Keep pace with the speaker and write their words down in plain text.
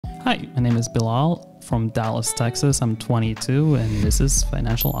Hi, my name is Bilal from Dallas, Texas. I'm 22, and this is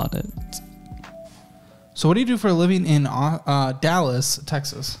Financial Audit. So what do you do for a living in Dallas,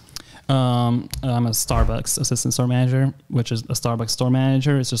 Texas? I'm a Starbucks assistant store manager, which is a Starbucks store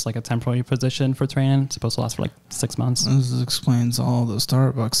manager. It's just like a temporary position for training. It's supposed to last for like 6 months. This explains all the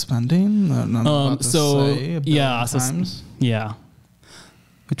Starbucks spending that I'm about to say a billion times. Yeah.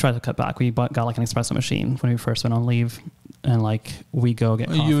 We tried to cut back. We got like an espresso machine when we first went on leave, and like we go get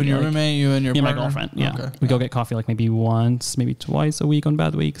coffee. You and your roommate, you and your partner? My girlfriend. Yeah, okay. We go get coffee like maybe once, maybe twice a week on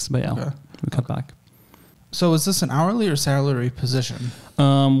bad weeks. But yeah, we cut back. So is this an hourly or salary position?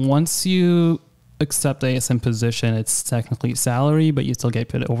 Once you accept ASM position, it's technically salary, but you still get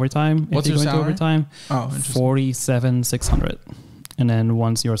paid overtime. What's your salary? Overtime? Oh, interesting. 47,600. And then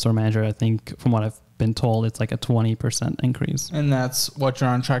once you're a store manager, I think from what I've been told, it's like a 20% increase. And that's what you're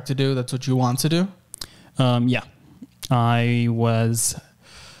on track to do? That's what you want to do? Yeah.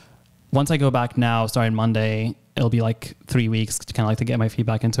 Once I go back now, starting Monday, it'll be like 3 weeks to kind of like to get my feet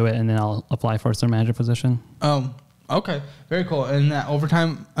back into it, and then I'll apply for a store manager position. Okay. Very cool. And that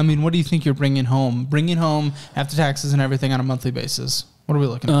overtime, I mean, what do you think you're bringing home? Bringing home after taxes and everything on a monthly basis. What are we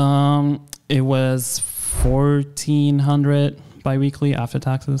looking at? It was 1,400 biweekly after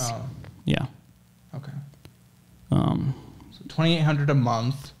taxes. Oh. Yeah. Okay. So 2,800 a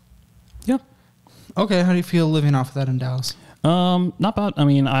month. Yeah. Okay. How do you feel living off of that in Dallas? Not bad. I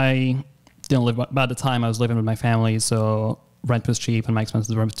mean, I didn't live by the time I was living with my family, so rent was cheap and my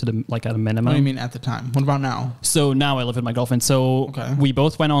expenses were at a minimum. What do you mean at the time? What about now? So now I live with my girlfriend. So we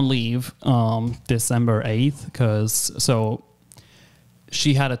both went on leave December 8th because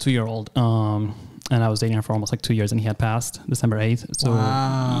she had a 2-year-old and I was dating her for almost like 2 years, and he had passed December 8th. So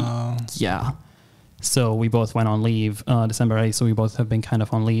wow. Yeah. So we both went on leave December 8th. So we both have been kind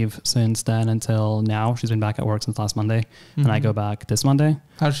of on leave since then until now. She's been back at work since last Monday, and I go back this Monday.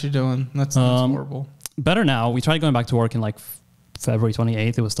 How's she doing? That's horrible. Better now. We tried going back to work in like February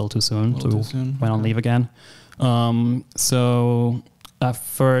 28th. It was still too soon. So we went on leave again. So at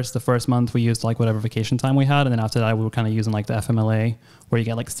first, the first month we used like whatever vacation time we had. And then after that, we were kind of using like the FMLA where you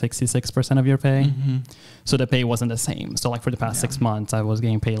get like 66% of your pay. Mm-hmm. So the pay wasn't the same. So like for the past 6 months, I was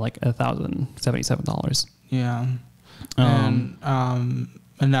getting paid like $1,077. Yeah. And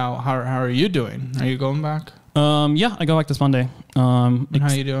now how are you doing? Are you going back? Yeah, I go back this Monday. And how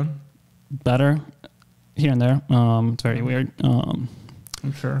are you doing? Better here and there. It's very weird.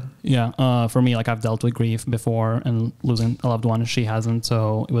 I'm sure. Yeah. For me, like I've dealt with grief before and losing a loved one. She hasn't,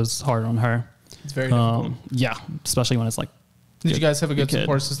 so it was hard on her. It's very difficult. Yeah, especially when it's like. Did you guys have a good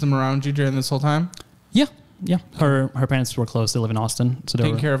support system around you during this whole time? Yeah. Yeah. Her parents were close. They live in Austin, so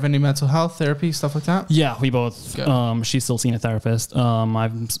taking care of any mental health therapy stuff like that. Yeah, we both. She's still seen a therapist.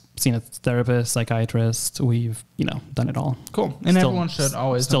 I've seen a therapist, psychiatrist. We've done it all. Cool. And everyone should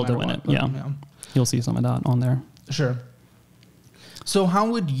always still doing it. Yeah. You'll see some of that on there. Sure. So how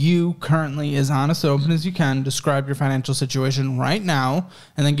would you currently, as honest and open as you can, describe your financial situation right now,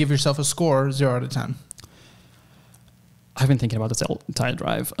 and then give yourself a score 0 out of 10? I've been thinking about this entire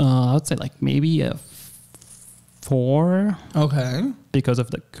drive. I would say like maybe a 4. Okay. Because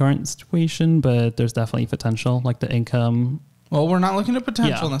of the current situation, but there's definitely potential, like the income. Well, we're not looking at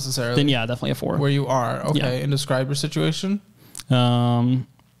potential necessarily. Then definitely a 4. Where you are. Okay. And describe your situation.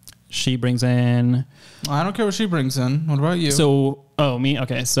 She brings in. I don't care what she brings in. What about you? So, me?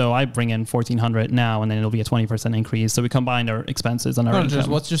 Okay. So I bring in 1,400 now, and then it'll be a 20% increase. So we combined our expenses and our income.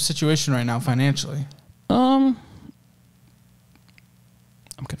 What's your situation right now financially? I'm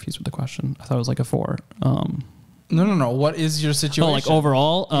confused with the question. I thought it was like a 4. No. What is your situation? Oh, like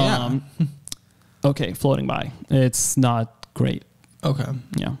overall? Okay, floating by. It's not great. Okay.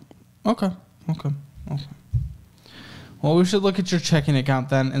 Yeah. Okay. Well, we should look at your checking account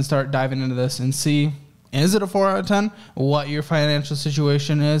then and start diving into this and see, is it a 4 out of 10? What your financial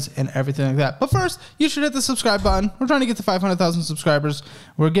situation is and everything like that. But first, you should hit the subscribe button. We're trying to get to 500,000 subscribers.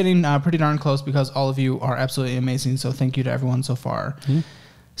 We're getting pretty darn close because all of you are absolutely amazing. So thank you to everyone so far. Mm-hmm.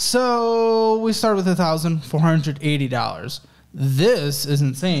 So we start with $1,480. This is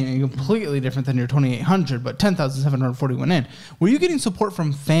insane and completely different than your 2,800, but 10,740 went in. Were you getting support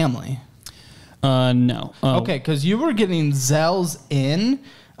from family? No. Okay, because you were getting Zells in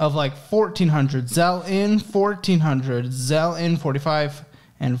of like 1,400, Zell in 1,400, Zell in 45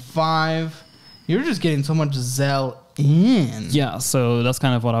 and 5. You're just getting so much Zell in. Yeah, so that's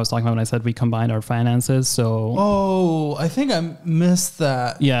kind of what I was talking about when I said we combined our finances. So I think I missed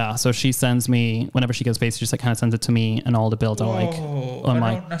that. yeah, so she sends me whenever she gets paid, she just like kind of sends it to me, and all the bills are like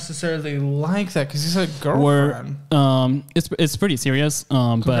I don't necessarily like that because you said girlfriend. It's pretty serious.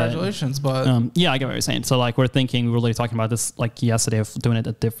 Congratulations, but yeah, I get what you're saying. So like we were literally talking about this like yesterday of doing it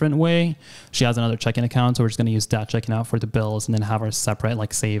a different way. She has another checking account, so we're just gonna use that checking out for the bills, and then have our separate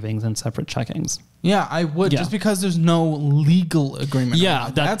like savings and separate checkings. Yeah, I would just because there's no legal agreement. Yeah,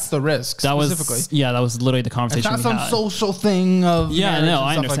 that's the risk. That specifically. That was literally the conversation. It's not some social thing of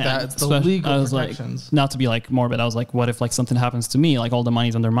I understand. Like that. It's the legal I was protections. like, not to be like morbid. I was like, what if like something happens to me? Like all the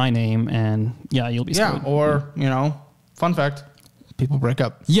money's under my name, and you'll be screwed. Or fun fact. People break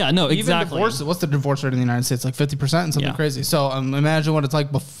up. Yeah, no, Even exactly. Divorce, what's the divorce rate in the United States? Like 50% and something crazy. So imagine what it's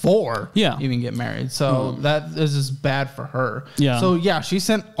like before you even get married. So that is just bad for her. Yeah. So she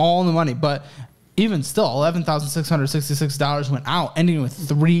sent all the money, but even still, $11,666 went out, ending with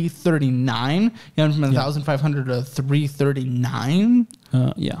 $339. From $1,500 to $339.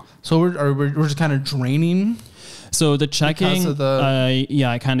 Yeah. So we're just kind of draining. So the checking, Of the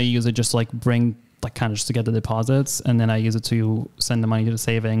I kind of use it just like just to get the deposits, and then I use it to send the money to the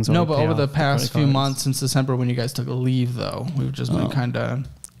savings. No, but over the past few months since December, when you guys took a leave, though, we've just been kind of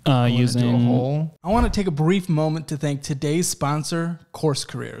using a hole. I want to take a brief moment to thank today's sponsor,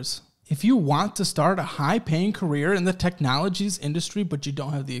 Coursecareers. If you want to start a high-paying career in the technologies industry, but you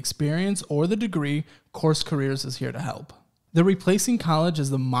don't have the experience or the degree, Coursecareers is here to help. They're replacing college as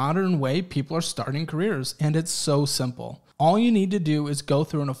the modern way people are starting careers, and it's so simple. All you need to do is go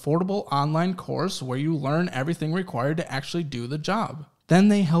through an affordable online course where you learn everything required to actually do the job. Then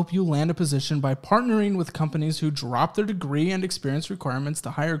they help you land a position by partnering with companies who drop their degree and experience requirements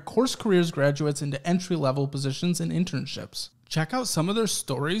to hire Coursecareers graduates into entry-level positions and internships. Check out some of their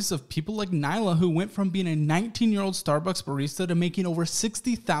stories of people like Nyla, who went from being a 19-year-old Starbucks barista to making over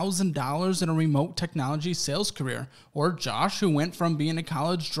 $60,000 in a remote technology sales career. Or Josh, who went from being a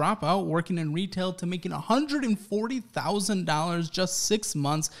college dropout working in retail to making $140,000 just 6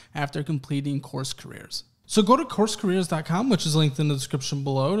 months after completing Coursecareers. So go to Coursecareers.com, which is linked in the description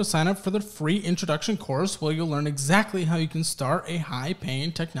below, to sign up for the free introduction course where you'll learn exactly how you can start a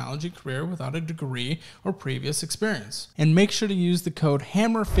high-paying technology career without a degree or previous experience. And make sure to use the code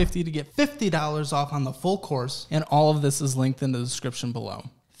HAMMER50 to get $50 off on the full course, and all of this is linked in the description below.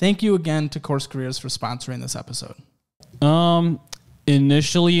 Thank you again to Coursecareers for sponsoring this episode.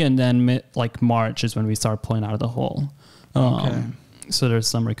 Initially, and then March is when we start pulling out of the hole. Okay. So there's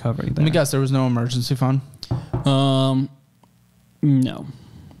some recovery there. Let me guess, there was no emergency fund? No.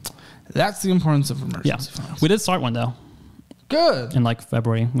 That's the importance of emergency funds. We did start one though. Good. In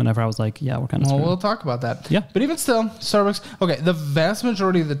February, whenever I was we're kind of screwed. We'll talk about that. Yeah. But even still, Starbucks, okay, the vast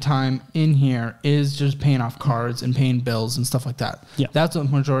majority of the time in here is just paying off cards and paying bills and stuff like that. Yeah. That's what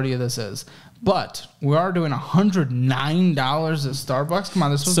the majority of this is. But we are doing $109 at Starbucks. Come on,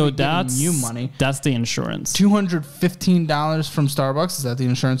 this supposed to be giving you money. That's the insurance. $215 from Starbucks. Is that the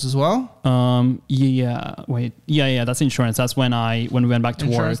insurance as well? Yeah. Wait. Yeah. That's insurance. That's when we went back to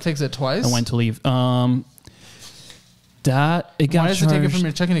work. Insurance takes it twice. I went to leave. Why does it take it from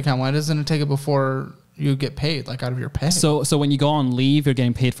your checking account? Why doesn't it take it before you get paid, out of your pay? So when you go on leave, you're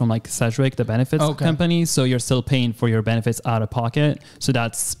getting paid from Sedgwick, the benefits company. So you're still paying for your benefits out of pocket. So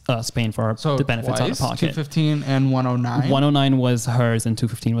that's us paying for the benefits out of pocket. $215 and $109. $109 was hers and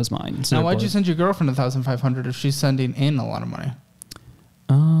 $215 was mine. So now, why'd you send your girlfriend $1,500 if she's sending in a lot of money?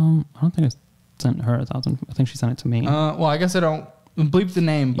 I don't think I sent her $1,000. I think she sent it to me. Well, I guess I don't bleep the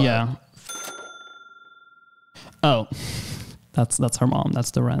name. But yeah. Oh, that's her mom. That's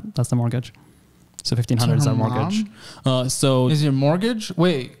the rent. That's the mortgage. So $1,500 is our mortgage. So is your mortgage?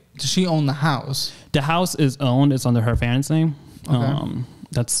 Wait, does she own the house? The house is owned. It's under her parents' name. Okay.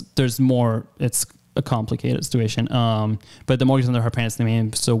 There's more. It's a complicated situation. But the mortgage is under her parents'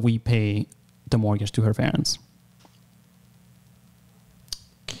 name, so we pay the mortgage to her parents.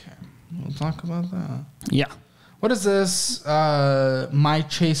 Okay, we'll talk about that. Yeah. What is this? My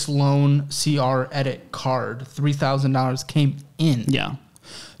Chase Loan CR Edit card. $3,000 came in. Yeah.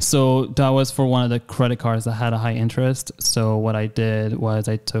 So that was for one of the credit cards that had a high interest. So what I did was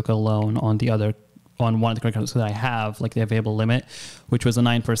I took a loan on one of the credit cards that I have, the available limit, which was a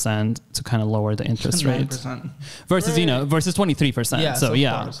 9% to kind of lower the interest rate. 9%. Versus, versus 23%. Yeah, so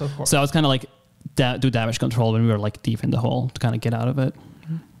yeah. Of course. So I was kind of do damage control when we were deep in the hole to kind of get out of it.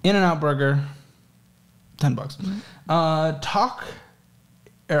 In-N-Out Burger, $10.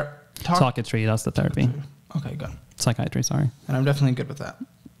 Talkatry, that's the therapy. Okay, good. Psychiatry, sorry. And I'm definitely good with that.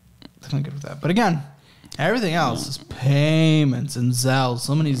 But again, everything else is payments and Zells.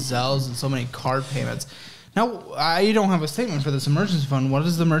 So many Zells and so many card payments. Now, I don't have a statement for this emergency fund. What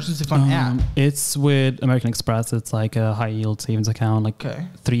is the emergency fund at? It's with American Express. It's like a high yield savings account, like Okay.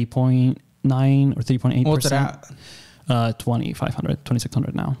 3.9 or 3.8%. What's it at? 2,500,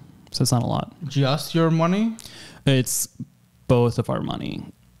 2,600 now. So it's not a lot. Just your money? It's both of our money.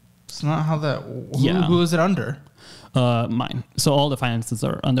 It's not how that... Yeah. Who is it under? Mine. So all the finances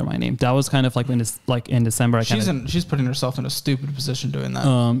are under my name. That was kind of like when this, like in December. She's putting herself in a stupid position doing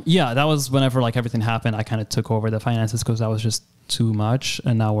that. Yeah, that was whenever like everything happened. I kind of took over the finances because that was just too much,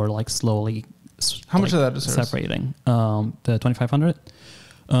 and now we're like slowly. How much of that is hers? Separating? The 2,500.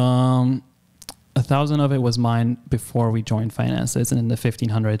 1,000 of it was mine before we joined finances, and then the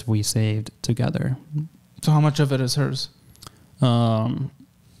 1,500 we saved together. So how much of it is hers?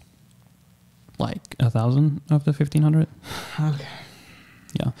 Like 1,000 of the 1,500. Okay.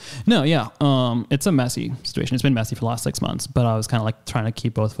 Yeah. No, yeah. It's a messy situation. It's been messy for the last 6 months, but I was kind of like trying to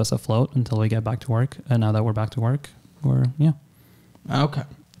keep both of us afloat until we get back to work. And now that we're back to work, yeah. Okay.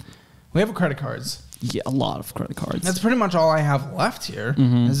 We have credit cards. Yeah, a lot of credit cards. That's pretty much all I have left here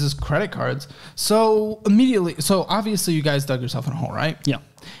is just credit cards. So obviously you guys dug yourself in a hole, right? Yeah.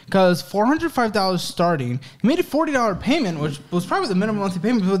 Because $405 starting, you made a $40 payment, which was probably the minimum monthly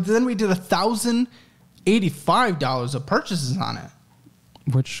payment, but then we did $1,085 of purchases on it.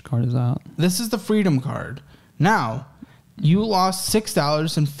 Which card is that? This is the Freedom card. Now, you lost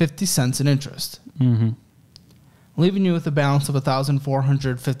 $6.50 in interest, leaving you with a balance of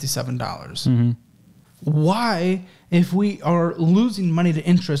 $1,457. Why, if we are losing money to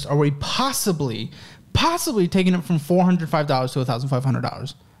interest, are we possibly taking it from $405 to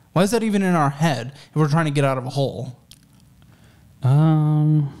 $1,500? Why is that even in our head if we're trying to get out of a hole?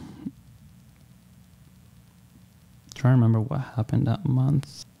 Trying to remember what happened that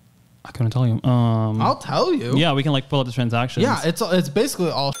month. I couldn't tell you. I'll tell you. Yeah, we can like pull up the transactions. Yeah, it's basically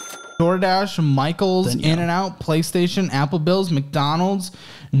all DoorDash, Michael's, In-N-Out, PlayStation, Apple Bills, McDonald's,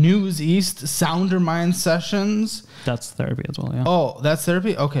 News East, Sounder Mind Sessions. That's therapy as well, yeah. Oh, that's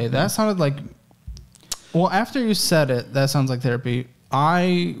therapy? Okay, that sounded like... Well, after you said it, that sounds like therapy.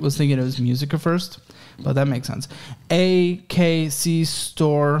 I was thinking it was music at first, but that makes sense. AKC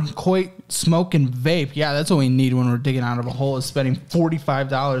Store, Coit, Smoke, and Vape. Yeah, that's what we need when we're digging out of a hole, is spending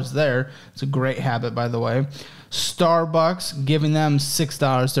 $45 there. It's a great habit, by the way. Starbucks, giving them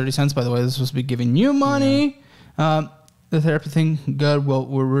 $6.30. By the way, this is supposed to be giving you money. Yeah. The therapy thing, good. Well,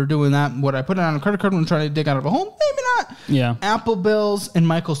 we're doing that. Would I put it on a credit card when I'm trying to dig out of a hole? Maybe not. Yeah. Apple Bills and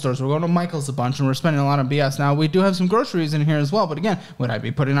Michael's stores. We're going to Michael's a bunch, and we're spending a lot on BS now. We do have some groceries in here as well. But again, would I be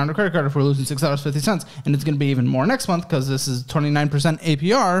putting on a credit card if we're losing $6.50? And it's going to be even more next month because this is 29%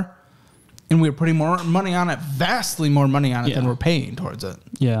 APR, and we're putting more money on it, vastly more money on it than we're paying towards it.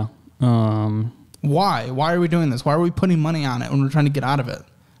 Yeah. Why? Why are we doing this? Why are we putting money on it when we're trying to get out of it?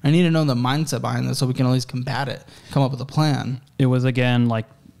 I need to know the mindset behind this so we can at least combat it, come up with a plan. It was, again, like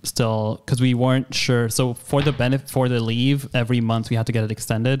still, because we weren't sure. So for the leave, every month we had to get it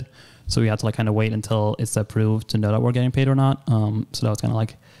extended. So we had to like kind of wait until it's approved to know that we're getting paid or not. So that was kind of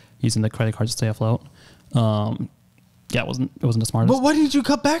like using the credit card to stay afloat. Yeah, it wasn't the smartest. But why did you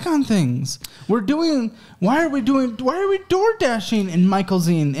cut back on things? Why are we door dashing and Michael's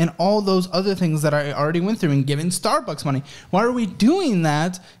and all those other things that I already went through and giving Starbucks money? Why are we doing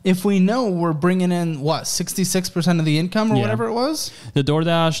that if we know we're bringing in 66% of the income or whatever it was? The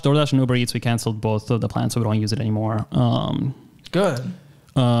DoorDash and Uber Eats, we canceled both of the plans, so we don't use it anymore. Good.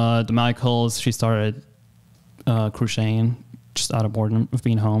 The Michael's, she started crocheting just out of boredom of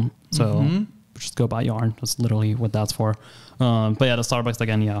being home. So just go buy yarn. That's literally what that's for. But yeah, the Starbucks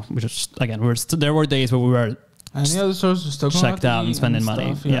again. Yeah, there were days where we were. And the other stores are still going checked out and spending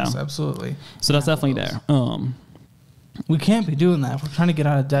money. Yes, yeah, absolutely. So that's definitely there. We can't be doing that. We're trying to get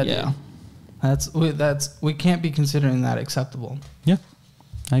out of debt. Yeah, we can't be considering that acceptable. Yeah,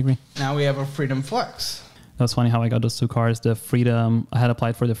 I agree. Now we have a Freedom Flex. That's funny how I got those two cards. The Freedom, I had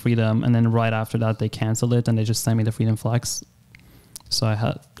applied for the Freedom, and then right after that they canceled it and they just sent me the Freedom Flex. So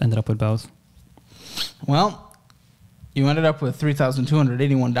I ended up with both. Well, you ended up with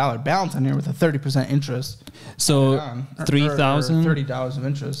 $3,281 balance on here with a 30% interest. So $3,000, $30 of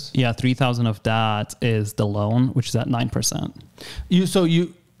interest. Yeah, $3,000 of that is the loan, which is at 9%. So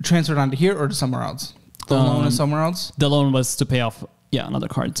you transferred onto here or to somewhere else? The loan is somewhere else. The loan was to pay off another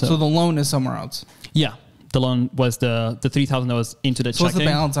card. So the loan is somewhere else. Yeah, the loan was the $3,000 that was into the checking. What's the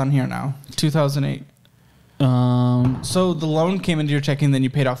balance on here now? $2,008. So the loan came into your checking, then you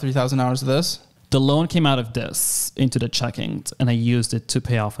paid off $3,000 of this. The loan came out of this into the checking, and I used it to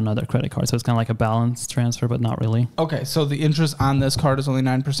pay off another credit card. So it's kind of like a balance transfer, but not really. Okay, so the interest on this card is only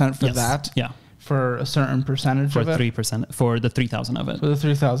 9% for that? Yeah. for a certain percentage for of it. 3% for the 3,000 of it. For the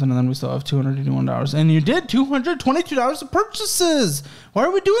 3,000, and then we still have $281. And you did $222 of purchases. Why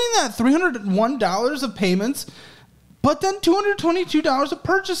are we doing that? $301 of payments, but then $222 of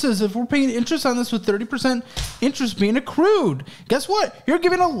purchases. If we're paying interest on this with 30% interest being accrued, guess what? You're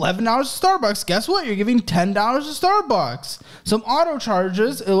giving $11 to Starbucks. Guess what? You're giving $10 to Starbucks. Some auto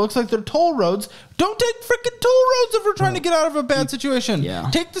charges. It looks like they're toll roads. Don't take freaking toll roads if we're trying to get out of a bad situation. Yeah.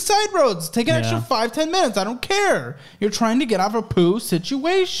 Take the side roads. Take an extra 5-10 minutes. I don't care. You're trying to get out of a poo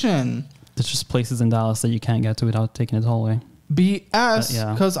situation. There's just places in Dallas that you can't get to without taking a tollway.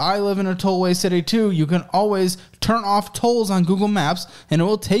 BS, because I live in a tollway city too. You can always turn off tolls on Google Maps and it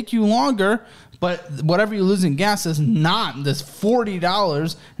will take you longer, but whatever you lose in gas is not this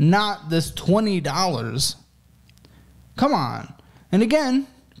 $40, not this $20. Come on. And again,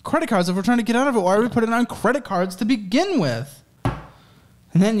 credit cards, if we're trying to get out of it, why are we putting it on credit cards to begin with?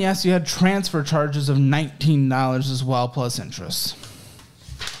 And then, yes, you had transfer charges of $19 as well, plus interest.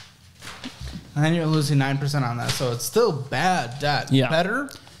 And then you're losing 9% on that, so it's still bad debt. Yeah. Better,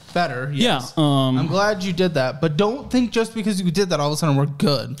 yes. Yeah. I'm glad you did that, but don't think just because you did that, all of a sudden we're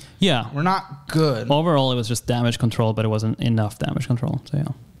good. Yeah. We're not good. Overall, it was just damage control, but it wasn't enough damage control. So, yeah.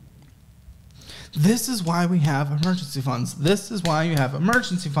 This is why we have emergency funds. This is why you have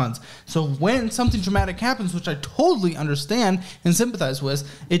emergency funds. So when something dramatic happens, which I totally understand and sympathize with,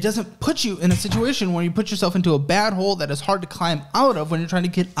 it doesn't put you in a situation where you put yourself into a bad hole that is hard to climb out of when you're trying to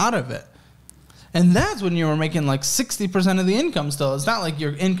get out of it. And that's when you were making like 60% of the income still. It's not like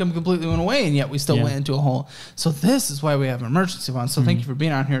your income completely went away and yet we still went into a hole. So this is why we have emergency funds. So thank you for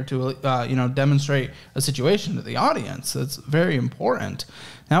being on here to demonstrate a situation to the audience. That's very important.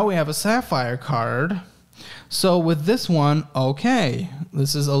 Now we have a sapphire card. So with this one, okay,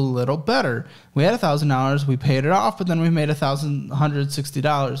 this is a little better. We had $1,000, we paid it off, but then we made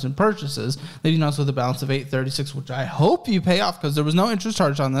 $1,160 in purchases, leaving us with a balance of $836, which I hope you pay off because there was no interest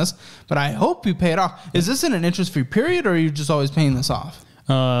charge on this, but I hope you pay it off. Is this in an interest-free period, or are you just always paying this off?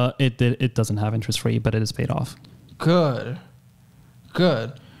 It doesn't have interest-free, but it is paid off. Good.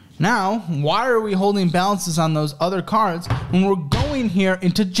 Now, why are we holding balances on those other cards when we're going here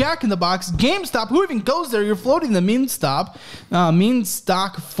into Jack in the Box, GameStop? Who even goes there? You're floating the meme stock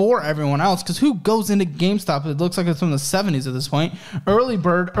for everyone else, because who goes into GameStop? It looks like it's from the 70s at this point. Early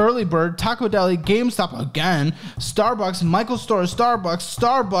Bird, Taco Deli, GameStop again, Starbucks, Michael Stores,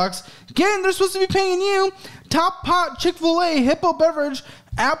 Starbucks. Again, they're supposed to be paying you. Top Pot, Chick-fil-A, Hippo Beverage,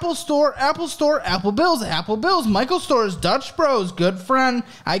 Apple Store, Apple Bills, Michael Stores, Dutch Bros, Good Friend,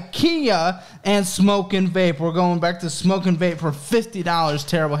 IKEA, and Smoke and Vape. We're going back to Smoke and Vape for $50.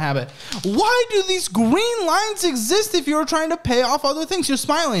 Terrible habit. Why do these green lines exist if you're trying to pay off other things? You're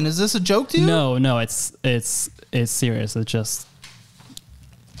smiling. Is this a joke to you? No, it's serious. It's just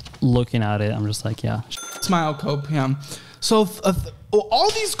looking at it, I'm just like, yeah. Smile, copium. So all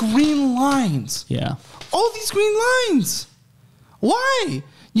these green lines. Yeah. All these green lines. Why?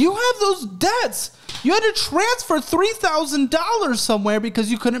 You have those debts. You had to transfer $3,000 somewhere because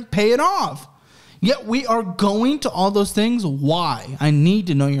you couldn't pay it off. Yet we are going to all those things. Why? I need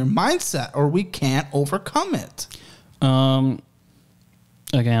to know your mindset or we can't overcome it. Again,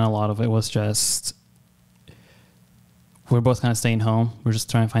 a lot of it was just, we're both kind of staying home. We're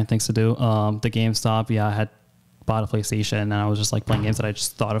just trying to find things to do. The GameStop, I had bought a PlayStation and I was just like playing games that I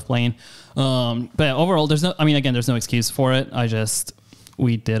just thought of playing. But overall, there's no excuse for it.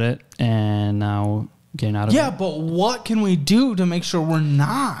 We did it and now getting out of it. Yeah, but what can we do to make sure we're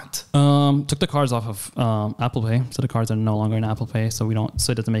not? Took the cards off of Apple Pay. So the cards are no longer in Apple Pay. So it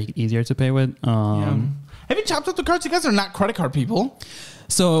doesn't make it easier to pay with. Have you chopped up the cards? You guys are not credit card people.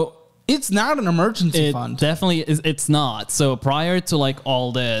 So it's not an emergency fund. Definitely is. It's not. So prior to like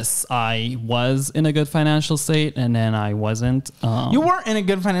all this, I was in a good financial state and then I wasn't. You weren't in a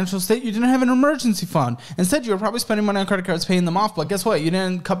good financial state. You didn't have an emergency fund. Instead, you were probably spending money on credit cards, paying them off. But guess what? You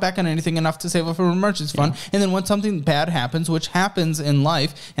didn't cut back on anything enough to save up for an emergency fund. And then when something bad happens, which happens in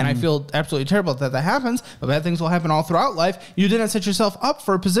life, and I feel absolutely terrible that happens, but bad things will happen all throughout life, you didn't set yourself up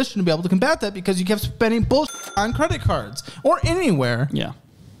for a position to be able to combat that because you kept spending bullshit on credit cards or anywhere. Yeah.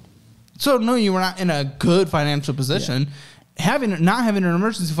 So no, you were not in a good financial position. Yeah. Not having an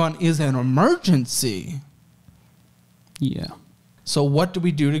emergency fund is an emergency. Yeah. So what do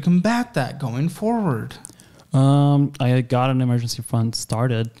we do to combat that going forward? I got an emergency fund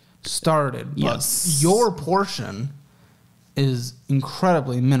started. Yes. But your portion is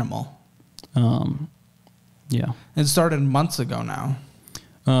incredibly minimal. Yeah. It started months ago now.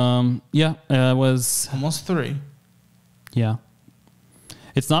 It was almost 3. Yeah.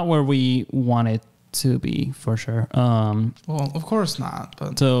 It's not where we want it to be for sure. Well, of course not.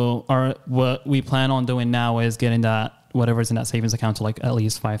 But so what we plan on doing now is getting that whatever's in that savings account to like at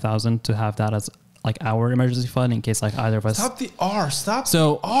least 5,000 to have that as like our emergency fund in case like either of us. Stop the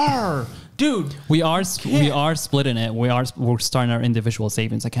R, dude. We are splitting it. We're starting our individual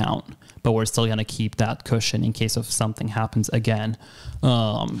savings account, but we're still gonna keep that cushion in case of something happens again.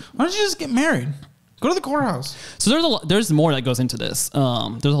 Why don't you just get married? Go to the courthouse. So there's more that goes into this. There's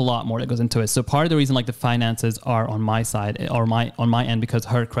a lot more that goes into it. So part of the reason like the finances are on my side or on my end because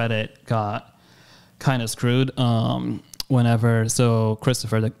her credit got kind of screwed. Whenever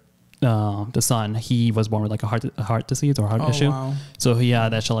Christopher, the son, he was born with like a heart disease or heart issue. Wow. So he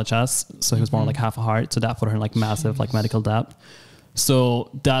had HLHS. So he was born with like half a heart. So that put her in like massive like medical debt.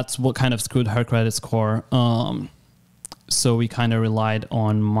 So that's what kind of screwed her credit score. So we kind of relied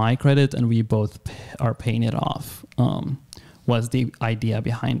on my credit and we both are paying it off, was the idea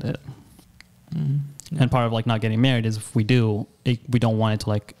behind it. Mm-hmm. And part of like not getting married is if we do, we don't want it to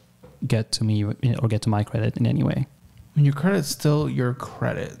like get to me or get to my credit in any way. When your credit's still your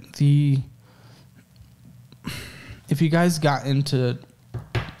credit, if you guys got into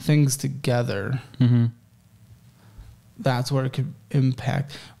things together, mm-hmm. that's where it could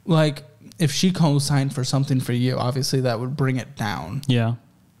impact. Like, if she co-signed for something for you, obviously that would bring it down. Yeah.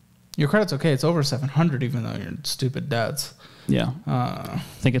 Your credit's okay. It's over 700, even though you're in stupid debts. Yeah. I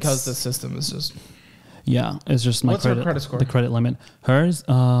think because the system is just. Yeah. It's just my What's her credit score? The credit limit. Hers,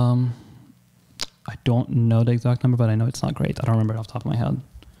 I don't know the exact number, but I know it's not great. I don't remember it off the top of my head.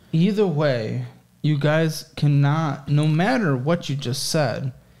 Either way, you guys cannot, no matter what you just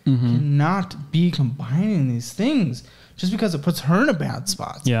said, mm-hmm. cannot be combining these things just because it puts her in a bad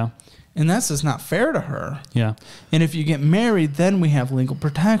spot. Yeah. And that's just not fair to her. Yeah. And if you get married, then we have legal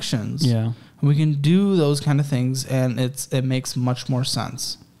protections. Yeah. We can do those kind of things, and it makes much more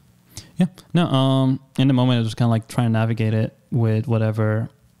sense. Yeah. No, in the moment, I was just kind of like trying to navigate it with whatever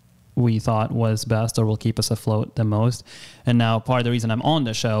we thought was best or will keep us afloat the most. And now part of the reason I'm on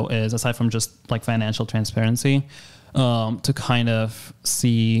the show is, aside from just like financial transparency, to kind of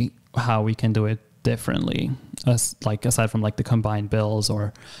see how we can do it differently, aside from like the combined bills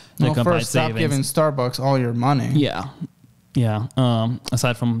or the combined first, stop savings. giving Starbucks all your money. Yeah.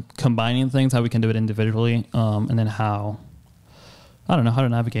 Aside from combining things, how we can do it individually, and then how to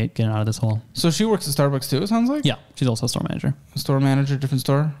navigate getting out of this hole. So she works at Starbucks too, it sounds like? Yeah, she's also a store manager. Store manager, different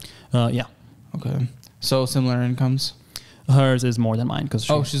store? Yeah. Okay. So similar incomes? Hers is more than mine because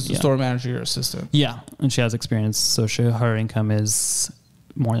she's a store manager, your assistant. Yeah, and she has experience, so her income is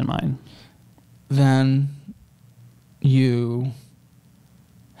more than mine. Then you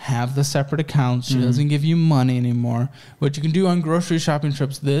have the separate accounts. She doesn't give you money anymore. What you can do on grocery shopping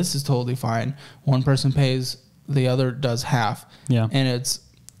trips, this is totally fine. One person pays, the other does half. Yeah. And it's,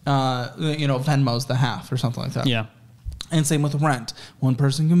 Venmo's the half or something like that. Yeah. And same with rent. One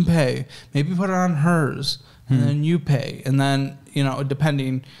person can pay. Maybe put it on hers, and then you pay. And then,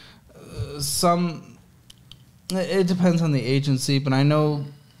 depending, it depends on the agency, but I know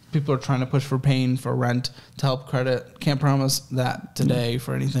people are trying to push for paying for rent to help credit. Can't promise that today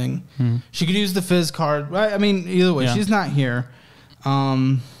for anything. She could use the Fizz card. I mean, either way, she's not here.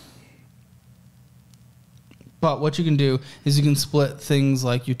 But what you can do is you can split things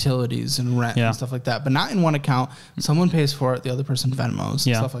like utilities and rent and stuff like that, but not in one account. Someone pays for it, the other person Venmos,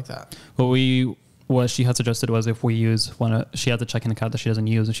 stuff like that. What she had suggested was if we use she has a checking account that she doesn't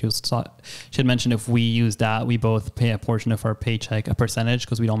use, and she had mentioned if we use that, we both pay a portion of our paycheck, a percentage,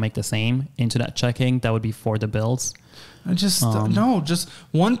 because we don't make the same into that checking. That would be for the bills. Just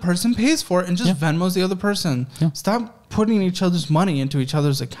one person pays for it and just Venmos the other person. Yeah. Stop putting each other's money into each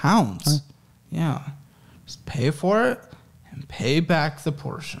other's accounts. Right. Yeah. Just pay for it and pay back the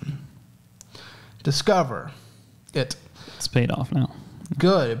portion. Discover it. It's paid off now.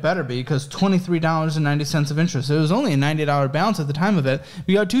 Good. It better be, because $23.90 of interest. It was only a $90 balance at the time of it.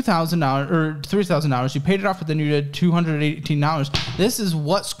 You got $2,000 or $3,000. You paid it off, but then you did $218. This is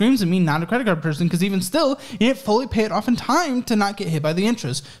what screams at me, not a credit card person, because even still, you didn't fully pay it off in time to not get hit by the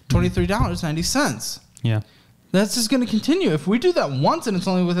interest. $23.90. Yeah. That's just going to continue. If we do that once and it's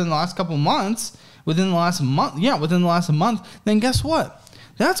only within the last couple months, within the last month, then guess what?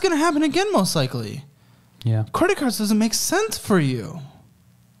 That's going to happen again, most likely. Yeah. Credit cards doesn't make sense for you.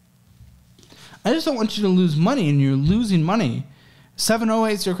 I just don't want you to lose money, and you're losing money.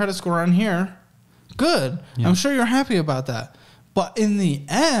 708 is your credit score on here. Good. Yeah. I'm sure you're happy about that. But in the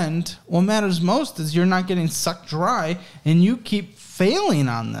end, what matters most is you're not getting sucked dry, and you keep failing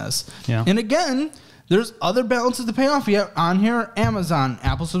on this. Yeah. And again, There's other balances to pay off yet on here. Amazon,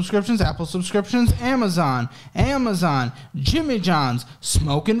 Apple subscriptions, Amazon, Jimmy John's,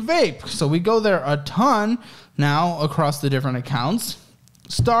 Smoke and Vape. So we go there a ton now across the different accounts.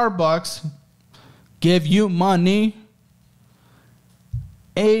 Starbucks, give you money.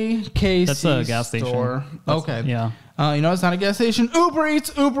 AKC That's a gas store. station. Okay. Yeah. It's not a gas station.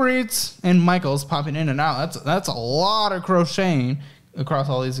 Uber Eats, and Michael's popping in and out. That's a lot of crocheting across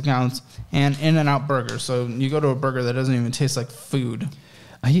all these accounts, and In-N-Out Burger. So you go to a burger that doesn't even taste like food.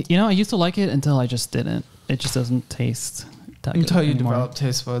 I used to like it until I just didn't. It just doesn't taste that good Until you anymore. develop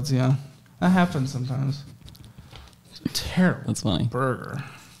taste buds, yeah. That happens sometimes. It's a terrible That's funny. burger.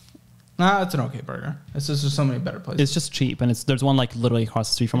 Nah, it's an okay burger. It's just there's so many better places. It's just cheap, and there's one like literally across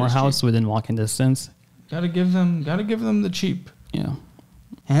the street from our house cheap. within walking distance. Gotta give them the cheap. Yeah.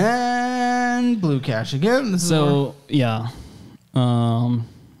 And Blue Cash again. This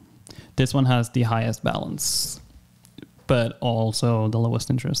this one has the highest balance, but also the lowest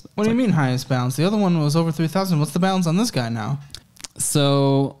interest. What do you mean highest balance? The other one was over 3,000. What's the balance on this guy now?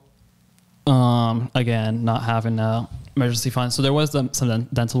 So, again, not having a emergency fund. So there was some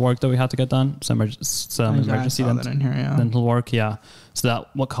dental work that we had to get done. Some emergency dental work. Yeah. So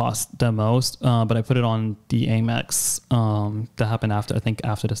that what cost the most. But I put it on the Amex. That happened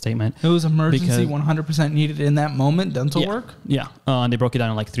after the statement. It was emergency 100% needed in that moment. Dental work. Yeah. And they broke it down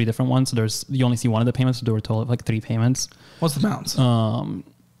in like 3 different ones. So you only see one of the payments. So there were total like 3 payments. What's the balance?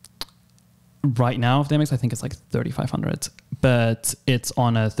 Right now, of the Amex, I think it's like 3,500, but it's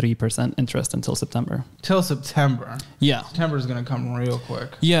on a 3% interest until September. Till September. Yeah. September is going to come real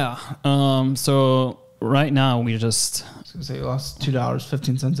quick. Yeah. So right now we just... I was going to say you lost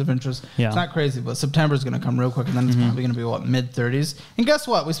 $2.15 of interest. Yeah. It's not crazy, but September is going to come real quick, and then it's probably going to be, mid-30s. And guess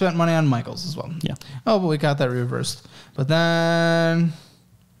what? We spent money on Michael's as well. Yeah. Oh, but we got that reversed. But then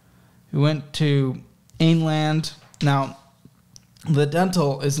we went to Ainland. Now... the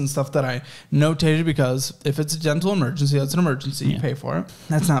dental isn't stuff that I notated because if it's a dental emergency, that's an emergency. You pay for it.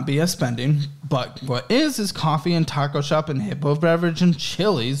 That's not BS spending. But what is coffee and taco shop and Hippo Beverage and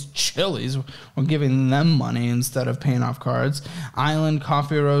Chili's. We're giving them money instead of paying off cards. Island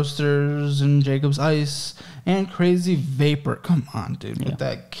Coffee Roasters and Jacob's Ice and Crazy Vapor. Come on, dude. With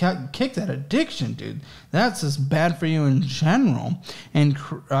that kick that addiction, dude. That's just bad for you in general. And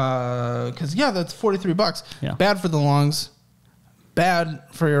because that's $43. Yeah. Bad for the lungs. Bad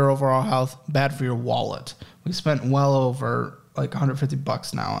for your overall health, bad for your wallet. We spent well over like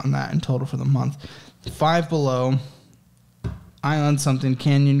 $150 now on that in total for the month. Five Below, Island something,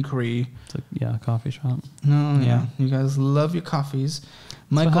 Canyon Cree. It's a coffee shop. No, yeah. You guys love your coffees.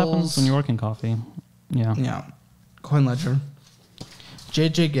 Michael's. What happens when you work in coffee? Yeah. Yeah. Coin Ledger.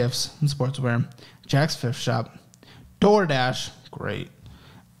 JJ Gifts and Sportswear. Jack's Fifth Shop. DoorDash. Great.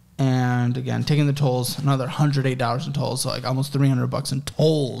 And again, taking the tolls, another $108 in tolls, so like almost $300 in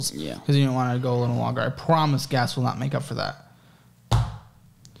tolls. Yeah. Because you don't want to go a little longer. I promise gas will not make up for that.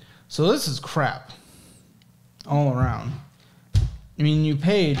 So this is crap all around. I mean, you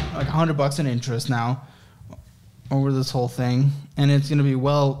paid like $100 in interest now over this whole thing, and it's going to be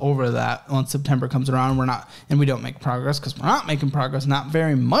well over that once September comes around. We don't make progress because we're not making progress, not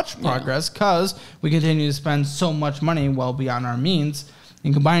very much progress, because we continue to spend so much money well beyond our means.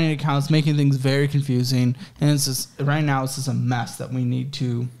 And combining accounts, making things very confusing. And it's just, right now, it's just a mess that we need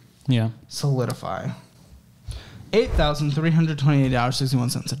to solidify.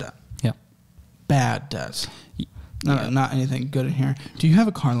 $8,328.61 of debt. Yeah. Bad debt. Not anything good in here. Do you have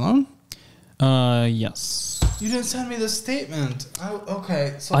a car loan? Yes. You didn't send me the statement.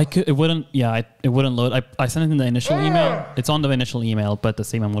 Okay. So it wouldn't load. I sent it in the initial email. It's on the initial email, but the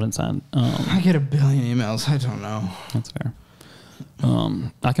statement wouldn't send. I get 1 billion emails. I don't know. That's fair.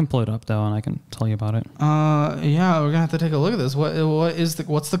 I can pull it up though, and I can tell you about it. Yeah, we're gonna have to take a look at this.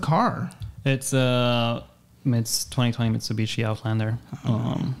 What's the car? It's 2020 Mitsubishi Outlander.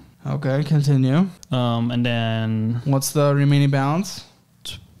 Okay, continue. And then what's the remaining balance?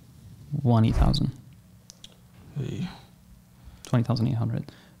 20,000.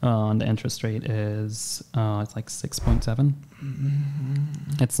 20,800. And the interest rate is it's like 6.7. Mm-hmm.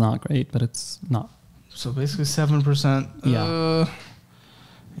 It's not great, but it's not. So basically 7%. Yeah.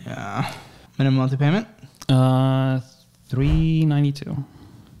 Yeah. Minimum monthly payment? $392.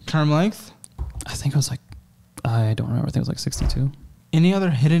 Term length? I think it was like, I don't remember. I think it was like 62. Any other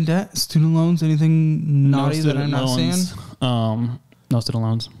hidden debt? Student loans? Anything naughty that I'm not seeing? No student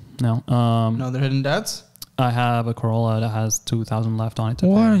loans. No. No other hidden debts? I have a Corolla that has 2,000 left on it to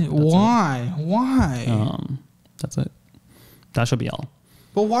pay. Why? Why? That's it. That should be all.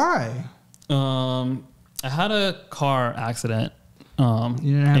 But why? I had a car accident you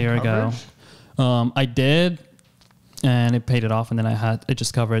didn't have a year coverage? ago. I did, and it paid it off, and then it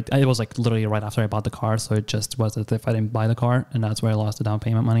just covered. It was like literally right after I bought the car, so it just was as if I didn't buy the car, and that's where I lost the down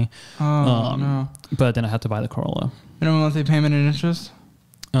payment money. No. But then I had to buy the Corolla. Minimum monthly payment and interest?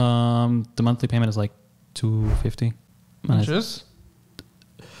 The monthly payment is like $250. Interest?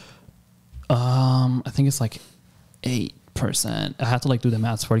 I think it's like 8%. I had to like do the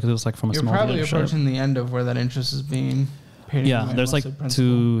maths for it because it was like from a small dealership. You're probably approaching the end of where that interest is being paid. Yeah, there's like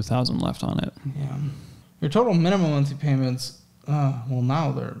 $2,000 left on it. Yeah. Your total minimum monthly payments, well,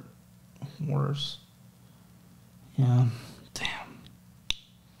 now they're worse. Yeah. Damn.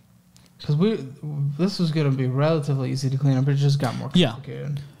 Because this was going to be relatively easy to clean up. It just got more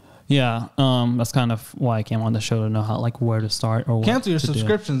complicated. Yeah. That's kind of why I came on the show, to know how, like, where to start or cancel your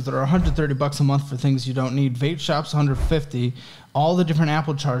subscriptions that are $130 a month for things you don't need. Vape shops, $150. All the different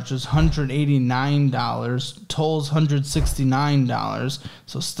Apple charges, $189. Tolls, $169.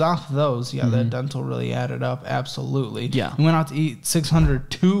 So stop those. Yeah, that dental really added up. Absolutely. Yeah. We went out to eat,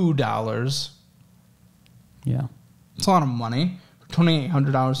 $602. Yeah. It's a lot of money.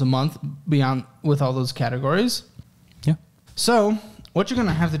 $2,800 a month beyond with all those categories. Yeah. So what you're going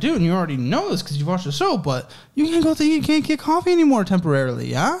to have to do, and you already know this because you've watched the show, but you can't go to eat, you can't get coffee anymore temporarily,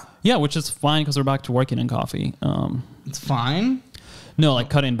 yeah? Yeah, which is fine because we're back to working in coffee. It's fine? No, like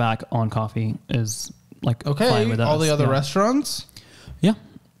cutting back on coffee is like okay. Fine with us. All the other restaurants? Yeah.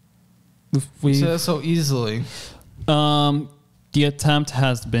 We say that so easily. The attempt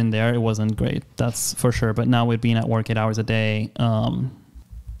has been there. It wasn't great, that's for sure. But now with being at work 8 hours a day,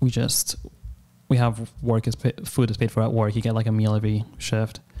 we have food is paid for at work. You get like a meal every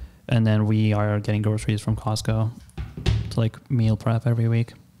shift. And then we are getting groceries from Costco to like meal prep every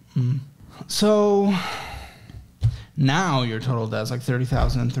week. So now your total debt is like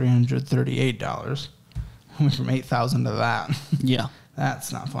 $30,338. Went from $8,000 to that. Yeah.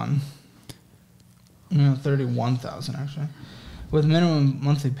 That's not fun. $31,000 actually. With minimum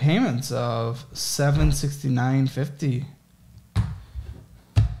monthly payments of $769.50.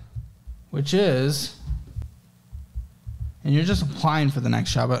 Which is, and you're just applying for the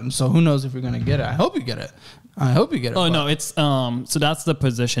next job, and so who knows if you're going to get it. I hope you get it. Oh no, it's so that's the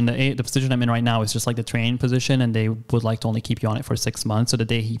position. The position I'm in right now is just like the training position, and they would like to only keep you on it for 6 months. So the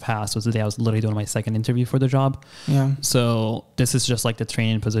day he passed was the day I was literally doing my second interview for the job. Yeah. So this is just like the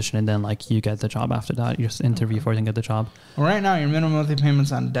training position, and then like you get the job after that. You just interview for it and get the job. Well, right now your minimum monthly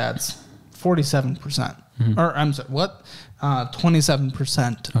payments on debts 47%, or I'm sorry, what?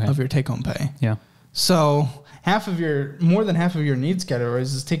 27% of your take-home pay. Yeah. So more than half of your needs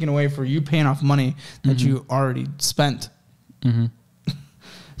categories is taken away for you paying off money that you already spent.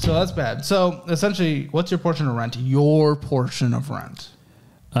 So that's bad. So essentially, what's your portion of rent? Your portion of rent.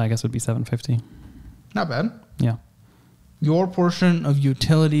 I guess it would be $750. Not bad. Yeah. Your portion of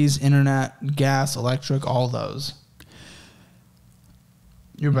utilities, internet, gas, electric, all those.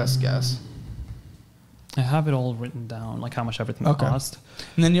 Your best guess. I have it all written down, like how much everything cost.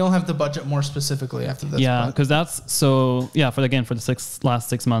 And then you'll have to budget more specifically after this. Yeah, because that's so. Yeah, for the last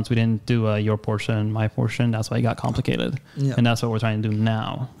 6 months, we didn't do your portion, my portion. That's why it got complicated. Yeah. And that's what we're trying to do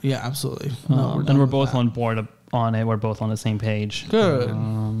now. Yeah, absolutely. And we're both on board on it. We're both on the same page. Good. Let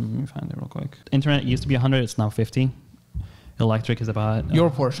me find it real quick. Internet used to be 100. It's now 50. Electric is about your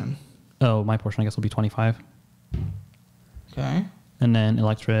portion. Oh, my portion I guess will be 25. Okay. And then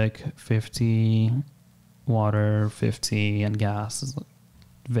electric 50. Water 50 and gas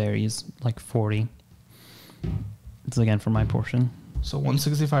varies like 40. It's again for my portion. So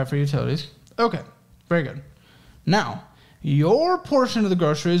 165 for utilities. Okay, very good. Now your portion of the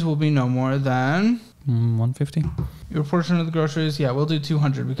groceries will be no more than 150. Your portion of the groceries, yeah, we'll do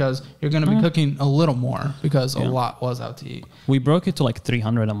 200 because you're going to be cooking a little more because a lot was out to eat. We broke it to like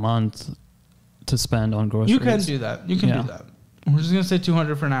 300 a month to spend on groceries. You can do that. You can do that. We're just going to say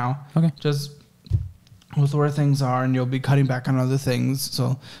 200 for now. Okay. Just with where things are, and you'll be cutting back on other things.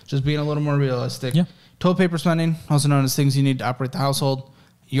 So just being a little more realistic. Yeah. Toilet paper spending, also known as things you need to operate the household.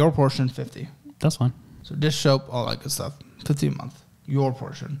 Your portion, 50. That's fine. So dish, soap, all that good stuff. 50 a month. Your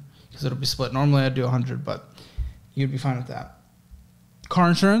portion. Because it'll be split. Normally I'd do 100, but you'd be fine with that. Car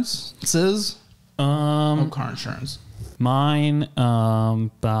insurance, car insurance. Mine,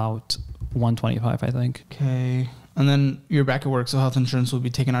 about 125, I think. Okay. And then you're back at work, so health insurance will be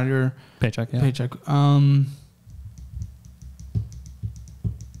taken out of your paycheck. Yeah. Paycheck.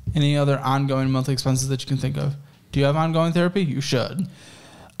 Any other ongoing monthly expenses that you can think of? Do you have ongoing therapy? You should.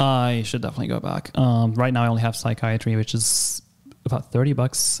 I should definitely go back. Right now I only have psychiatry, which is about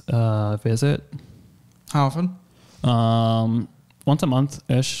 $30 a visit. How often? Once a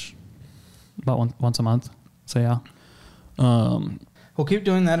month-ish. About once a month. So yeah. We'll keep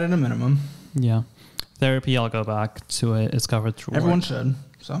doing that at a minimum. Yeah. Therapy, I'll go back to it. It's covered through Everyone work. should.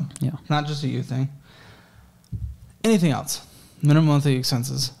 So Yeah. not just a you thing. Anything else? Minimum monthly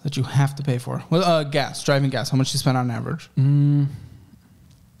expenses that you have to pay for. Well, gas, driving gas. How much you spend on average?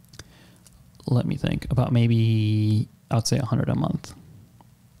 Let me think. About maybe, I would say $100 a month.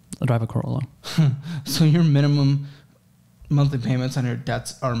 I drive a Corolla. So your minimum monthly payments on your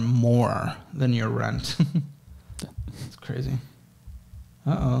debts are more than your rent. It's crazy.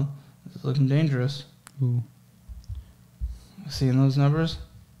 Uh-oh. This is looking dangerous. Ooh. Seeing those numbers?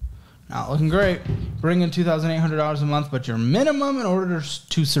 Not looking great. Bring in $2,800 a month, but your minimum in order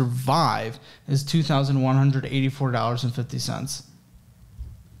to survive is $2,184.50.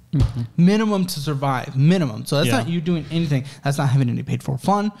 Mm-hmm. Minimum to survive. Minimum. So that's Yeah. not you doing anything. That's not having any paid for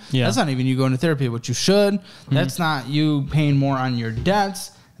fun. Yeah. That's not even you going to therapy, which you should. That's not you paying more on your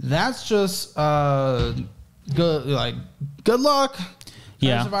debts. That's just good luck.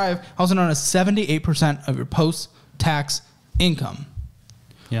 Yeah. To survive. Also known as 78% of your post-tax income.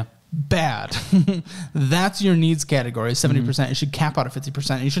 Yeah. Bad. That's your needs category. 70%. It should cap out at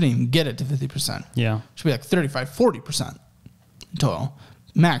 50%. You shouldn't even get it to 50%. Yeah. It should be like 35, 40% total.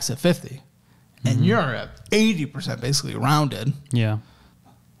 Max at 50. And you're at 80% basically rounded. Yeah.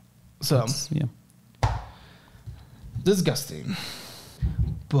 So Yeah. disgusting.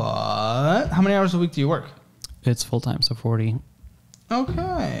 But how many hours a week do you work? It's full time, so 40.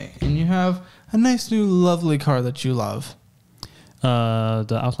 Okay. And you have a nice new lovely car that you love.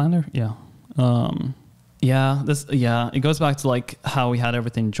 The Outlander? Yeah. It goes back to like how we had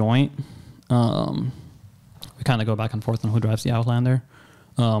everything joint. We kind of go back and forth on who drives the Outlander.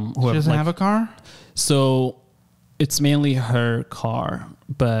 She doesn't have a car? So it's mainly her car,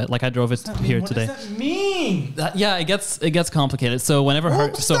 but like I drove it here today. What does that mean? It gets complicated. So whenever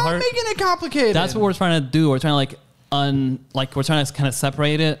Stop making it complicated. that's what we're trying to do. We're trying to we're trying to kind of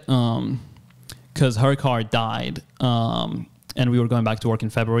separate it. Because her car died. And we were going back to work in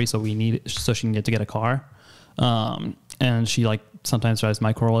February, so she needed to get a car. And she like sometimes drives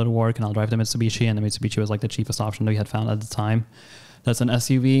my Corolla to work, and I'll drive the Mitsubishi, and the Mitsubishi was like the cheapest option that we had found at the time. That's an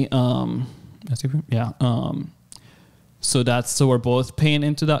SUV. SUV, yeah. So we're both paying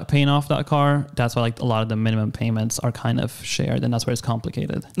off that car. That's why like a lot of the minimum payments are kind of shared, and that's where it's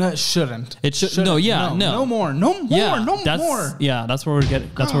complicated. No, it shouldn't. It should no more. Yeah, that's where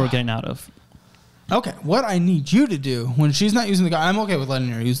we're getting out of. Okay, what I need you to do when she's not using the car, I'm okay with letting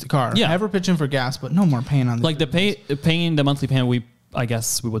her use the car. Yeah. Have her pitch in for gas, but no more paying on the like paying the monthly payment. I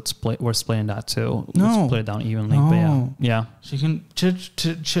guess we're splitting that too. No. We'd split it down evenly. No. But yeah. She can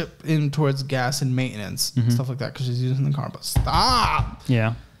chip in towards gas and maintenance, stuff like that, because she's using the car. But stop.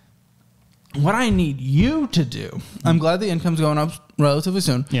 Yeah. What I need you to do, I'm glad the income's going up relatively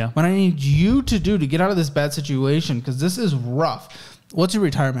soon. Yeah. What I need you to do to get out of this bad situation, because this is rough. What's your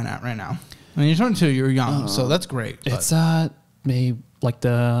retirement at right now? I mean, you're 22, you're young, so that's great. It's maybe like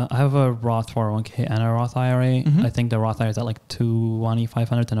I have a Roth 401k and a Roth IRA. I think the Roth IRA is at like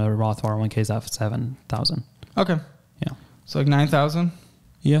 2,500 and a Roth 401k is at 7,000. Okay. Yeah. So like 9,000?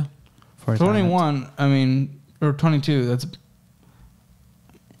 Yeah. For 21, I mean, or 22,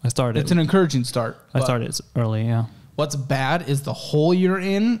 it's an encouraging start. I started early, yeah. What's bad is the hole you're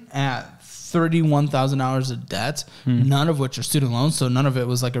in at $31,000 of debt, none of which are student loans, so none of it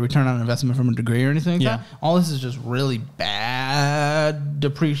was like a return on investment from a degree or anything like that. All this is just really bad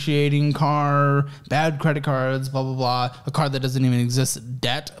depreciating car, bad credit cards, blah, blah, blah. A car that doesn't even exist,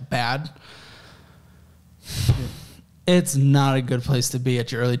 debt, bad. It's not a good place to be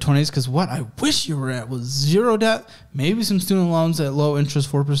at your early 20s, because what I wish you were at was zero debt, maybe some student loans at low interest,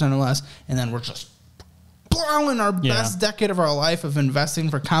 4% or less, and then we're just plowing our best decade of our life of investing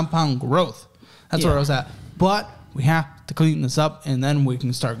for compound growth. That's where I was at. But we have to clean this up, and then we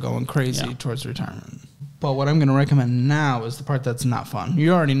can start going crazy towards retirement. But what I'm going to recommend now is the part that's not fun.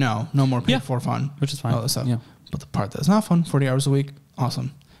 You already know, no more paid for fun. Which is fine. All this stuff. Yeah. But the part that's not fun, 40 hours a week,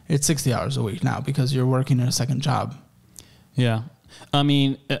 awesome. It's 60 hours a week now because you're working in a second job. Yeah. I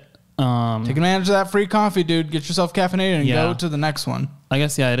mean... take advantage of that free coffee, dude. Get yourself caffeinated and go to the next one. I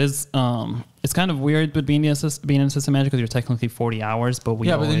guess, it is. It's kind of weird with being an assistant manager because you're technically 40 hours, but but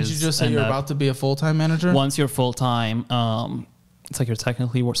didn't you just say you're about to be a full-time manager? Once you're full-time, it's like you're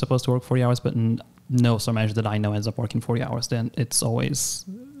technically supposed to work 40 hours, but no store manager that I know ends up working 40 hours. Then it's always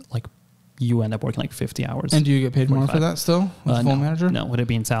like you end up working like 50 hours. And do you get paid 45. More for that still? With full manager? No, would it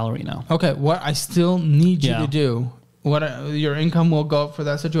be in salary now? Okay, what I still need you to do... your income will go up for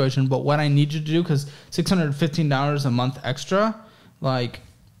that situation, but what I need you to do, because $615 a month extra, like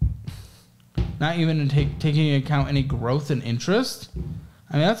not even taking into account any growth and interest,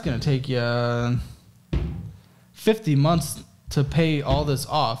 I mean, that's going to take you 50 months to pay all this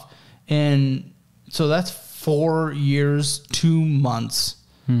off. And so that's 4 years, 2 months.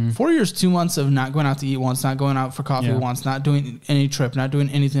 4 years, 2 months of not going out to eat once, not going out for coffee once, not doing any trip, not doing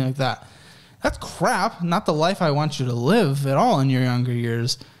anything like that. That's crap. Not the life I want you to live at all in your younger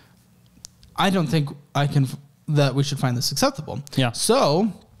years. I don't think that we should find this acceptable. Yeah.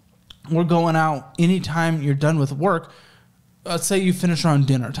 So we're going out anytime you're done with work. Let's say you finish around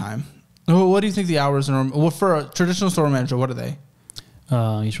dinner time. What do you think the hours are? Well, for a traditional store manager, what are they?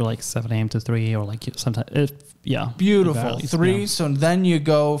 Usually like 7 a.m. to 3 or like sometimes. Beautiful. 3. Yeah. So then you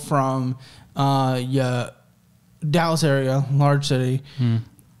go from Dallas area, large city.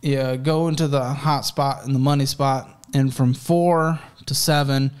 You go into the hot spot and the money spot. And from 4 to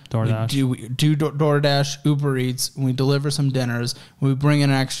 7, DoorDash. we do DoorDash, Uber Eats, and we deliver some dinners. We bring in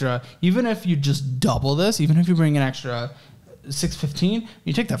extra. Even if you just double this, even if you bring in extra $6.15,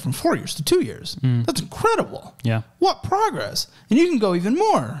 you take that from 4 years to 2 years. That's incredible. Yeah. What progress? And you can go even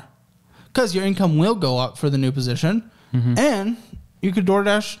more because your income will go up for the new position, and you could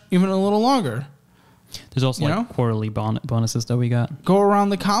DoorDash even a little longer. There's also quarterly bonuses that we got. Go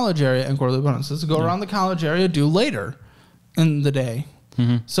around the college area and quarterly bonuses. Go around the college area, do later in the day.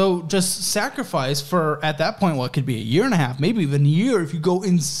 So just sacrifice for, at that point, what could be a year and a half, maybe even a year if you go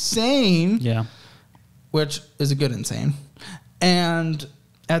insane. Yeah. Which is a good insane. And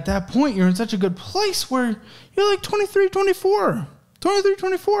at that point, you're in such a good place where you're like 23, 24.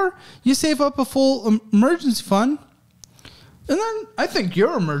 You save up a full emergency fund. And then I think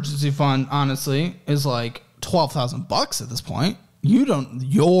your emergency fund, honestly, is like $12,000 at this point.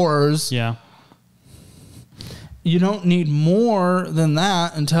 Yours. Yeah. You don't need more than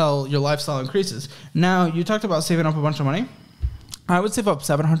that until your lifestyle increases. Now, you talked about saving up a bunch of money. I would save up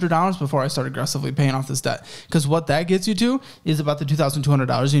 $700 before I start aggressively paying off this debt. Because what that gets you to is about the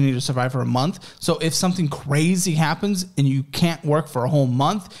 $2,200 you need to survive for a month. So if something crazy happens and you can't work for a whole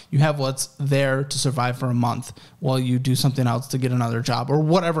month, you have what's there to survive for a month while you do something else to get another job or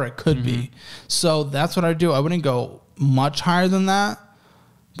whatever it could be. So that's what I do. I wouldn't go much higher than that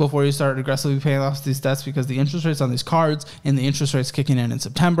before you start aggressively paying off these debts, because the interest rates on these cards and the interest rates kicking in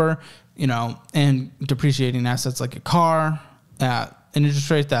September, and depreciating assets like a car at an interest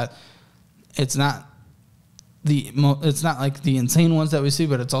rate that it's not like the insane ones that we see,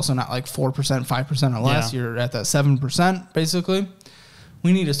 but it's also not like 4%, 5% or less. You're at that 7% basically.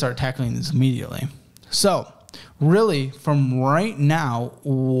 We need to start tackling this immediately. So really, from right now,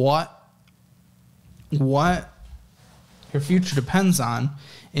 what your future depends on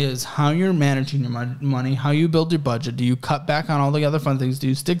is how you're managing your money, how you build your budget. Do you cut back on all the other fun things? Do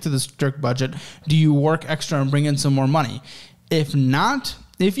you stick to the strict budget? Do you work extra and bring in some more money? If not,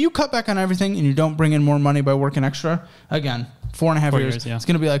 if you cut back on everything and you don't bring in more money by working extra, again, 4.5 years, it's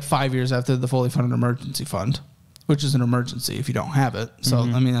going to be like 5 years after the fully funded emergency fund, which is an emergency if you don't have it. So,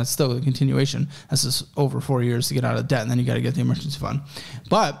 I mean, that's still a continuation. That's just over 4 years to get out of debt, and then you got to get the emergency fund.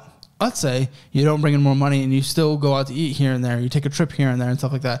 But let's say you don't bring in more money and you still go out to eat here and there, you take a trip here and there and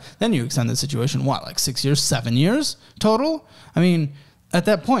stuff like that, then you extend the situation, like 6 years, 7 years total? I mean, at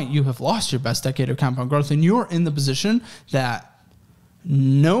that point, you have lost your best decade of compound growth, and you're in the position that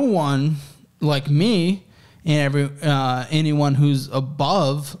no one like me and anyone who's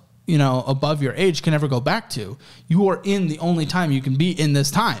above your age can ever go back to. You are in the only time you can be in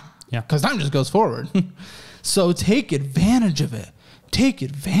this time. Yeah. Because time just goes forward. So take advantage of it. Take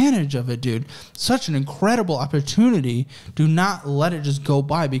advantage of it, dude. Such an incredible opportunity. Do not let it just go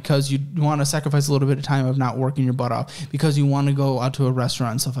by because you want to sacrifice a little bit of time of not working your butt off, because you want to go out to a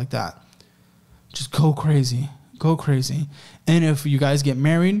restaurant and stuff like that. Just go crazy. Go crazy. And if you guys get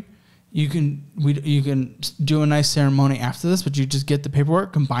married, you can do a nice ceremony after this, but you just get the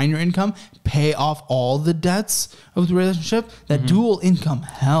paperwork, combine your income, pay off all the debts of the relationship. That dual income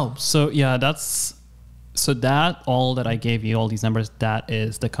helps. So yeah, that all that I gave you, all these numbers, that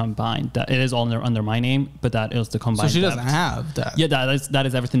is the combined. That it is all under my name, but that is the combined. So she doesn't have that. Yeah, that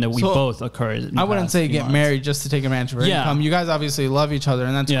is everything that we both occurred. I wouldn't say get married just to take advantage of her income. You guys obviously love each other,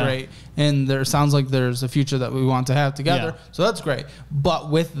 and that's great. And there sounds like there's a future that we want to have together. So that's great. But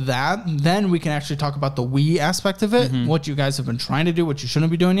with that, then we can actually talk about the we aspect of it, what you guys have been trying to do, what you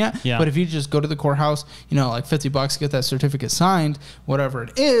shouldn't be doing yet. But if you just go to the courthouse, like $50, get that certificate signed, whatever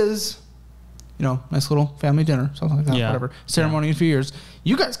it is. Nice little family dinner, something like that, whatever. Ceremony in a few years.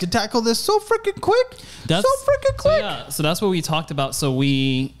 You guys could tackle this so freaking quick. So that's what we talked about. So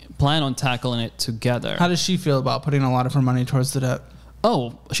we plan on tackling it together. How does she feel about putting a lot of her money towards the debt?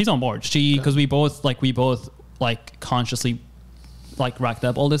 Oh, she's on board. Because we both consciously racked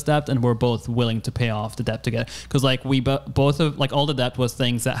up all this debt, and we're both willing to pay off the debt together. Because we both of all the debt was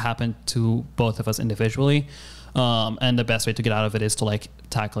things that happened to both of us individually. And the best way to get out of it is to like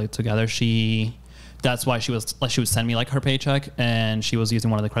tackle it together. That's why she would send me like her paycheck, and she was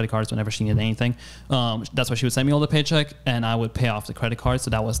using one of the credit cards whenever she needed anything. That's why she would send me all the paycheck, and I would pay off the credit card. So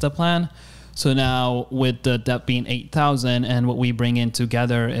that was the plan. So now with the debt being $8,000, and what we bring in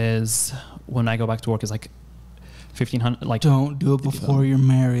together is, when I go back to work, is like $1,500. Like, don't do it before you're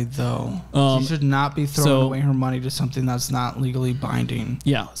married, though. She should not be throwing away her money to something that's not legally binding.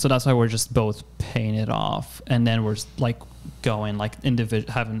 Yeah, so that's why we're just both paying it off, and then we're like going like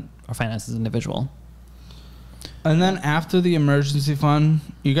having our finances individual. And then after the emergency fund,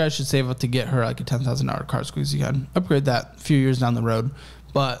 you guys should save up to get her like a $10,000 car squeeze again. Upgrade that a few years down the road.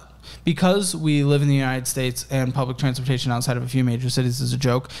 But because we live in the United States and public transportation outside of a few major cities is a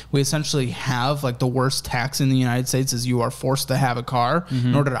joke, we essentially have like the worst tax in the United States is you are forced to have a car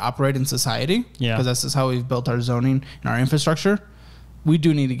in order to operate in society. Yeah. Because that's just how we've built our zoning and our infrastructure. We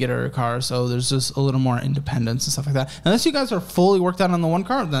do need to get her a car, so there's just a little more independence and stuff like that. Unless you guys are fully worked out on the one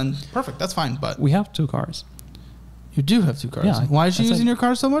car, then perfect, that's fine. But we have 2 cars. You do have 2 cars. Yeah, why is she using your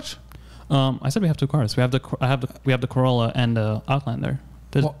car so much? I said we have 2 cars. We have the Corolla and the Outlander.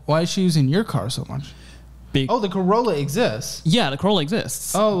 Why is she using your car so much? The Corolla exists. Yeah, the Corolla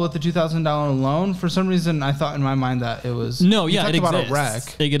exists. Oh, with the $2,000 loan? For some reason, I thought in my mind that it was... No, yeah, it exists. About a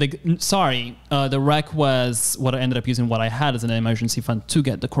wreck. Sorry, the wreck was what I ended up using, what I had as an emergency fund to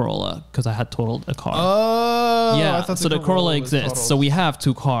get the Corolla, because I had totaled a car. Oh, yeah. I thought so the Corolla exists. Totaled. So we have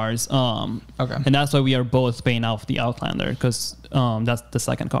 2 cars. Okay. And that's why we are both paying off the Outlander, because that's the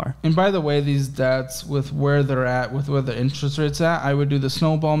second car. And by the way, these debts, with where they're at, with where the interest rate's at, I would do the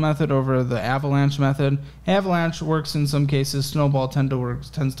snowball method over the avalanche method. Avalanche works in some cases. Snowball tends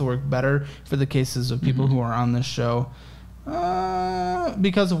to work better for the cases of people who are on this show,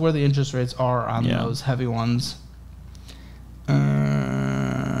 because of where the interest rates are on those heavy ones.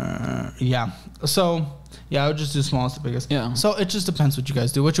 Yeah. So yeah, I would just do smallest to biggest. Yeah. So it just depends what you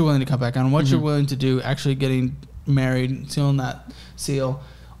guys do, what you're willing to cut back on, what you're willing to do, actually getting married, sealing that seal,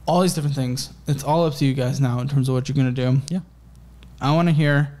 all these different things. It's all up to you guys now in terms of what you're going to do. Yeah. I want to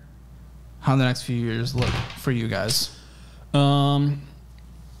hear how the next few years look for you guys.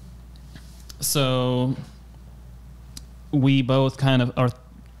 So we both kind of are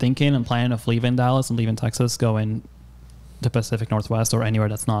thinking and planning of leaving Dallas and leaving Texas, going to Pacific Northwest or anywhere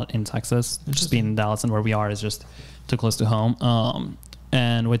that's not in Texas. Just being in Dallas and where we are is just too close to home.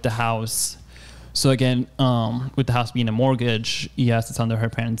 And with the house, so again, with the house being a mortgage, yes, it's under her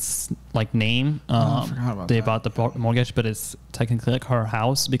parents' like name. I forgot about they that. bought the mortgage, but it's technically like her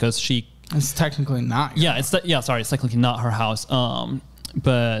house because she. It's technically not. Yeah, it's technically not her house.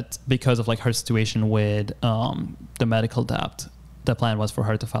 But because of like her situation with the medical debt, the plan was for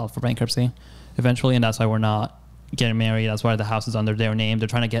her to file for bankruptcy eventually, and that's why we're not getting married. That's why the house is under their name. They're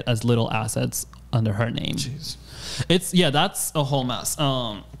trying to get as little assets under her name. Jeez. That's a whole mess.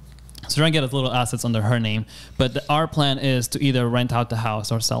 So trying to get as little assets under her name, but our plan is to either rent out the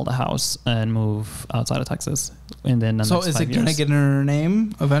house or sell the house and move outside of Texas. And then so is it going to get in her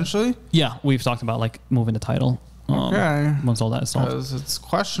name eventually? Yeah, we've talked about like moving the title. Okay. Once all that is solved, because it's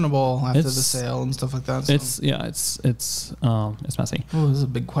questionable after the sale and stuff like that. So. It's messy. Oh, this is a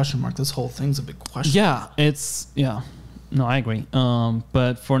big question mark. This whole thing's a big question. Yeah, No, I agree.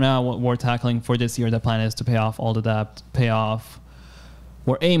 But for now, what we're tackling for this year, the plan is to pay off all the debt,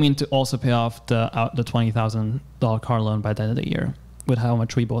 We're aiming to also pay off the $20,000 car loan by the end of the year with how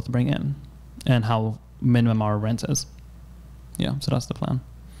much we both bring in and how minimum our rent is. Yeah, so that's the plan.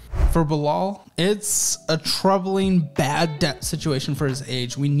 For Bilal, it's a troubling, bad debt situation for his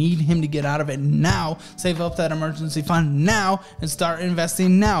age. We need him to get out of it now, save up that emergency fund now, and start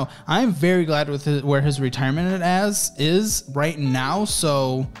investing now. I'm very glad with where his retirement is right now,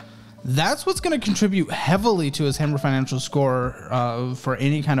 so that's what's going to contribute heavily to his Hammer Financial score for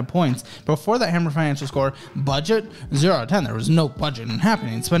any kind of points. Before that Hammer Financial score, budget 0 out of 10. There was no budgeting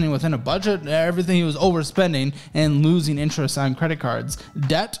happening. Spending within a budget, everything he was overspending and losing interest on credit cards.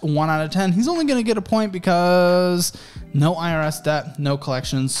 Debt 1 out of 10. He's only going to get a point because no IRS debt, no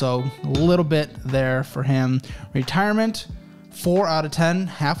collections. So a little bit there for him. Retirement 4 out of 10,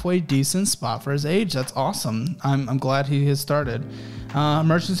 halfway decent spot for his age. That's awesome. I'm glad he has started.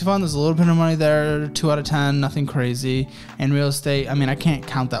 Emergency fund, there's a little bit of money there. 2 out of 10, nothing crazy. And real estate, I mean, I can't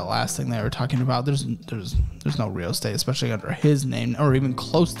count that last thing they were talking about. There's no real estate, especially under his name, or even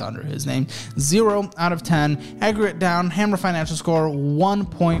close to under his name. 0 out of 10. Aggregate down. Hammer Financial score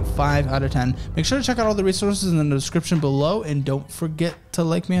 1.5 out of 10. Make sure to check out all the resources in the description below, and don't forget to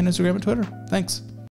like me on Instagram and Twitter. Thanks.